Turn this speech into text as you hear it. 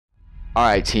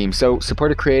Alright team, so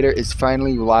Support a Creator is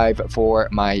finally live for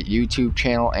my YouTube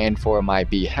channel and for my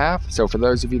behalf. So for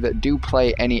those of you that do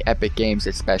play any Epic games,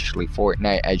 especially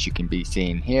Fortnite, as you can be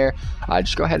seeing here,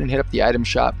 just go ahead and hit up the item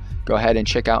shop. Go ahead and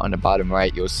check out on the bottom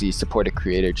right, you'll see Support a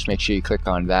Creator. Just make sure you click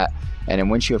on that. And then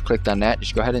once you have clicked on that,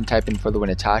 just go ahead and type in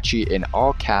FTWitachi in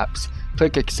all caps.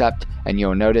 Click accept and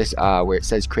you'll notice where it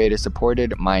says creator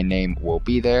supported, my name will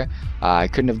be there. I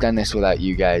couldn't have done this without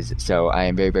you guys, so I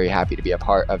am very happy to be a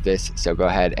part of this. So go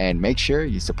ahead and make sure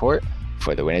you support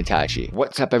FTWitachi.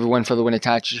 What's up everyone,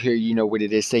 FTWitachi here, you know what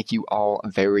it is. Thank you all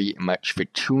very much for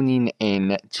tuning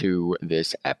in to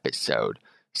this episode.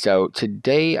 So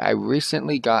today I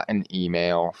recently got an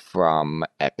email from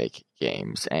Epic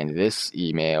Games and this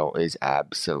email is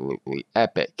absolutely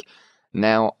epic.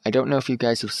 Now, I don't know if you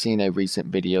guys have seen a recent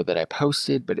video that I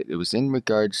posted, but it was in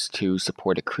regards to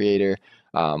Support a Creator,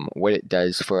 what it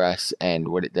does for us and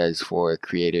what it does for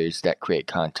creators that create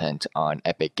content on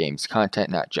Epic Games content,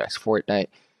 not just Fortnite.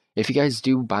 If you guys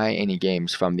do buy any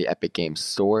games from the Epic Games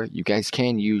store, you guys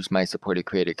can use my Support a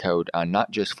Creator code on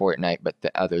not just Fortnite, but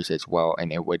the others as well,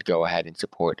 and it would go ahead and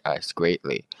support us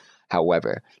greatly.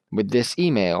 However, with this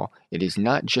email, it is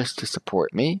not just to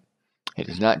support me. It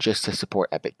is not just to support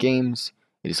Epic Games,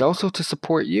 it is also to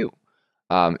support you.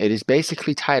 It is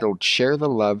basically titled Share the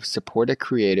Love, Support a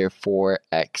Creator for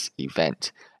X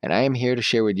Event. And I am here to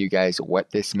share with you guys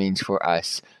what this means for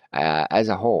us as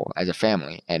a whole, as a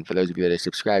family, and for those of you that are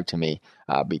subscribed to me,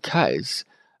 because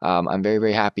I'm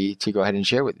very happy to go ahead and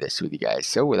share this with you guys.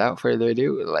 So without further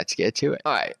ado, let's get to it.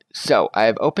 Alright, so I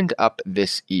have opened up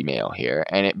this email here,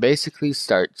 and it basically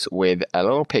starts with a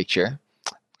little picture,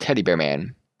 Teddy Bear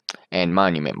Man, and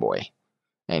Monument Boy.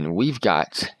 And we've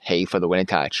got Hey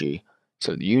FTWitachi,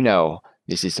 so you know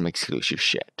this is some exclusive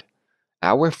shit.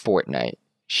 Our Fortnite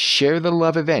Share the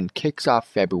Love event kicks off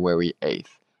February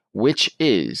 8th, which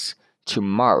is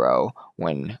tomorrow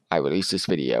when I release this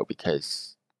video,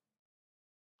 because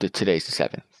today's the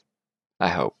 7th. I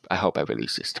hope I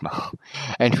release this tomorrow.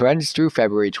 And runs through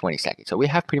February 22nd. So we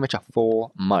have pretty much a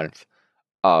full month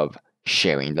of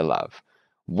sharing the love.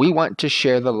 We want to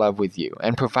share the love with you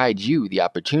and provide you the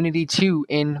opportunity to,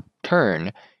 in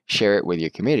turn, share it with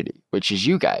your community, which is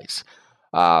you guys.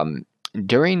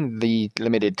 During the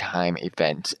limited time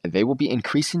event, they will be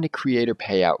increasing the creator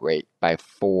payout rate by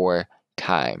 4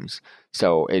 times.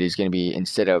 So it is going to be,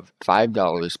 instead of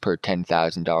 $5 per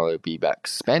 $10,000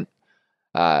 V-Bucks spent,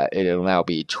 it'll now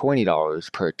be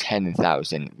 $20 per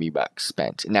 10,000 V-Bucks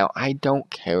spent. Now, I don't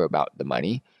care about the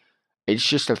money. It's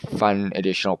just a fun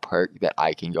additional perk that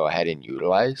I can go ahead and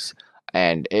utilize,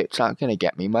 and it's not going to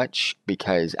get me much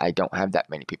because I don't have that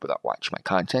many people that watch my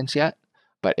content yet.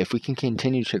 But if we can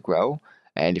continue to grow,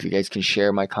 and if you guys can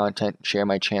share my content, share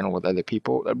my channel with other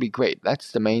people, that'd be great.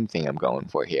 That's the main thing I'm going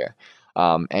for here.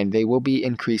 And they will be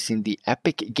increasing the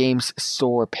Epic Games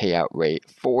Store payout rate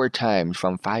 4 times,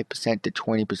 from 5% to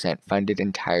 20%, funded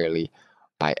entirely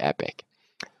by Epic.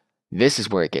 This is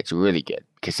where it gets really good,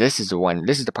 because this is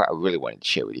the part I really wanted to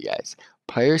share with you guys.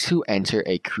 Players who enter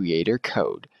a creator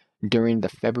code during the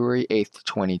February 8th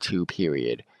 22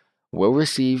 period will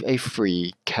receive a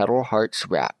free Cuddle Hearts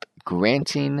wrap.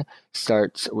 Granting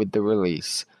starts with the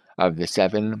release of the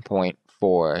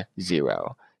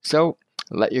 7.40. So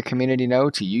let your community know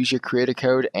to use your creator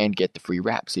code and get the free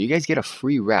wrap. So you guys get a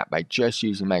free wrap by just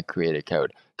using my creator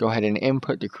code. Go ahead and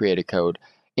input the creator code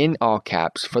in all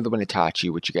caps FTWitachi,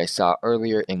 which you guys saw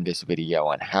earlier in this video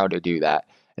on how to do that.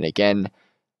 And again,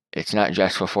 it's not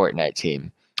just for Fortnite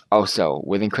team. Also,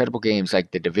 with incredible games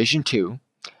like The Division 2,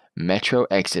 Metro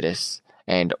Exodus,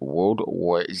 and World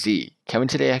War Z coming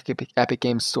to the Epic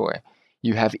Games Store,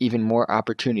 you have even more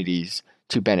opportunities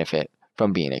to benefit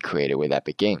from being a creator with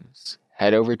Epic Games.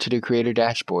 Head over to the creator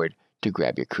dashboard to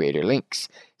grab your creator links.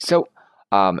 So,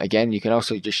 again, you can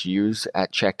also just use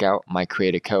at checkout my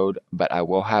creator code, but I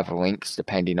will have links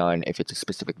depending on if it's a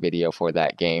specific video for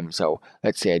that game. So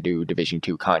let's say I do Division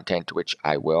 2 content, which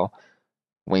I will,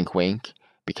 wink wink,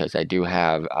 because I do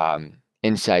have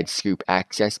inside scoop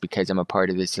access, because I'm a part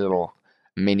of this little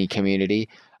mini community,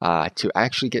 to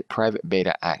actually get private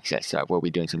beta access. So we'll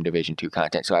be doing some Division 2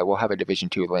 content. So I will have a Division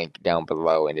 2 link down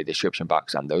below in the description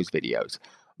box on those videos.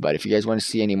 But if you guys want to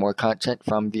see any more content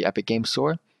from the Epic Games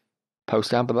Store,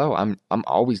 post down below. I'm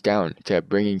always down to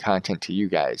bringing content to you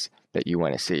guys that you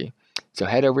want to see. So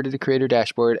head over to the creator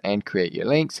dashboard and create your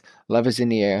links. Love is in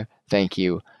the air. Thank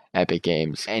you, Epic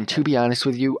Games. And to be honest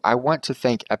with you, I want to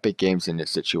thank Epic Games in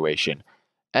this situation.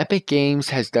 Epic Games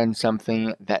has done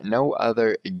something that no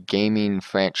other gaming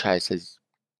franchise has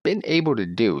been able to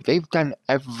do. They've done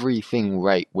everything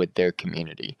right with their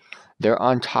community. they're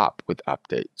on top with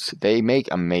updates. They make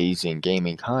amazing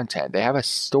gaming content. They have a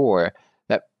store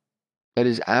that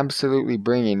is absolutely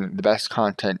bringing the best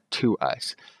content to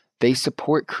us. They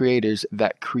support creators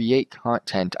that create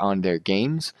content on their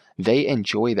games. They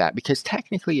enjoy that because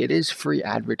technically it is free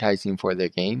advertising for their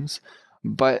games,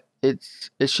 but it's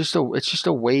just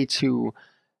a way to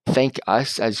thank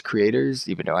us as creators,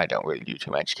 even though I don't really do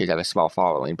too much because I have a small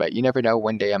following, but you never know,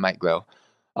 one day I might grow.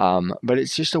 But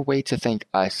it's just a way to thank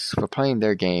us for playing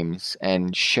their games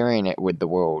and sharing it with the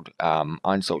world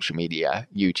on social media,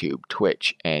 YouTube,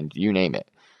 Twitch, and you name it.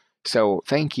 So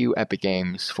thank you, Epic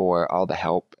Games, for all the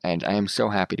help, and I am so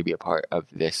happy to be a part of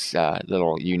this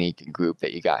little unique group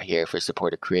that you got here for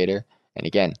Support a Creator. And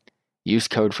again, use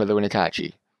code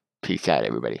FTWitachi. Peace out,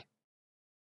 everybody.